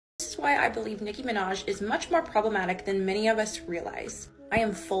This is why I believe Nicki Minaj is much more problematic than many of us realize. I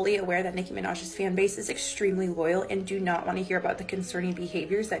am fully aware that Nicki Minaj's fan base is extremely loyal and do not want to hear about the concerning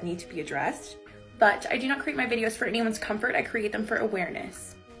behaviors that need to be addressed. But I do not create my videos for anyone's comfort, I create them for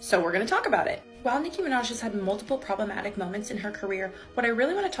awareness. So we're going to talk about it. While Nicki Minaj has had multiple problematic moments in her career, what I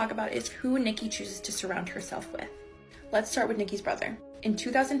really want to talk about is who Nicki chooses to surround herself with. Let's start with Nicki's brother. In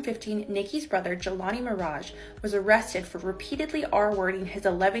 2015, Nicki's brother, Jelani Mirage, was arrested for repeatedly R-wording his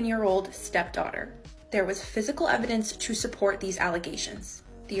 11-year-old stepdaughter. There was physical evidence to support these allegations.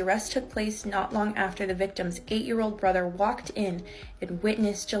 The arrest took place not long after the victim's 8-year-old brother walked in and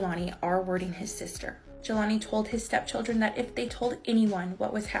witnessed Jelani R-wording his sister. Jelani told his stepchildren that if they told anyone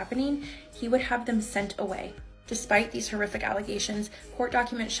what was happening, he would have them sent away. Despite these horrific allegations, court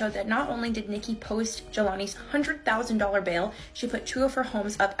documents showed that not only did Nicki post Jelani's $100,000 bail, she put 2 of her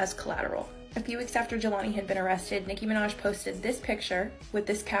homes up as collateral. A few weeks after Jelani had been arrested, Nicki Minaj posted this picture with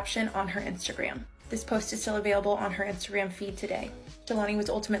this caption on her Instagram. This post is still available on her Instagram feed today. Jelani was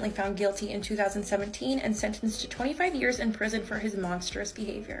ultimately found guilty in 2017 and sentenced to 25 years in prison for his monstrous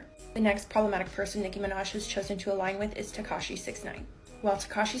behavior. The next problematic person Nicki Minaj has chosen to align with is Tekashi 6ix9ine. While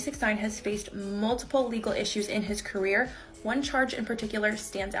Tekashi 6ix9ine has faced multiple legal issues in his career, one charge in particular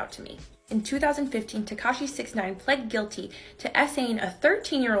stands out to me. In 2015, Tekashi 6ix9ine pled guilty to essaying a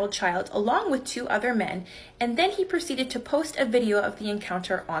 13-year-old child along with 2 other men, and then he proceeded to post a video of the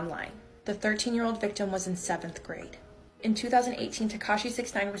encounter online. The 13-year-old victim was in 7th grade. In 2018, Tekashi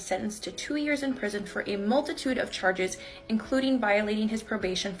 6ix9ine was sentenced to 2 years in prison for a multitude of charges, including violating his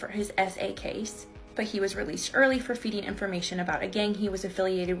probation for his SA case, but he was released early for feeding information about a gang he was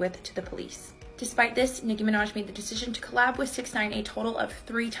affiliated with to the police. Despite this, Nicki Minaj made the decision to collab with 6ix9ine a total of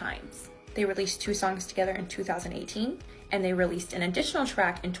 3 times. They released 2 songs together in 2018, and they released an additional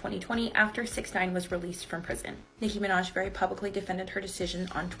track in 2020 after 6ix9ine was released from prison. Nicki Minaj very publicly defended her decision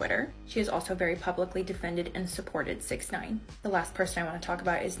on Twitter. She has also very publicly defended and supported 6ix9ine. The last person I want to talk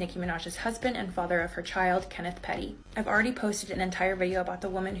about is Nicki Minaj's husband and father of her child, Kenneth Petty. I've already posted an entire video about the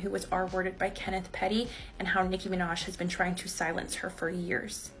woman who was R-worded by Kenneth Petty and how Nicki Minaj has been trying to silence her for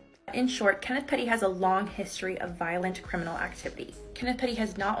years. In short, Kenneth Petty has a long history of violent criminal activity. Kenneth Petty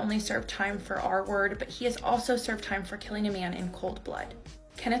has not only served time for R-word, but he has also served time for killing a man in cold blood.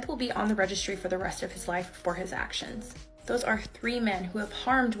 Kenneth will be on the registry for the rest of his life for his actions. Those are 3 men who have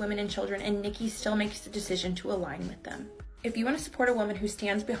harmed women and children, and Nicki still makes the decision to align with them. If you want to support a woman who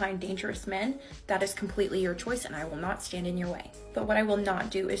stands behind dangerous men, that is completely your choice and I will not stand in your way. But what I will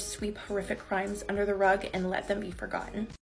not do is sweep horrific crimes under the rug and let them be forgotten.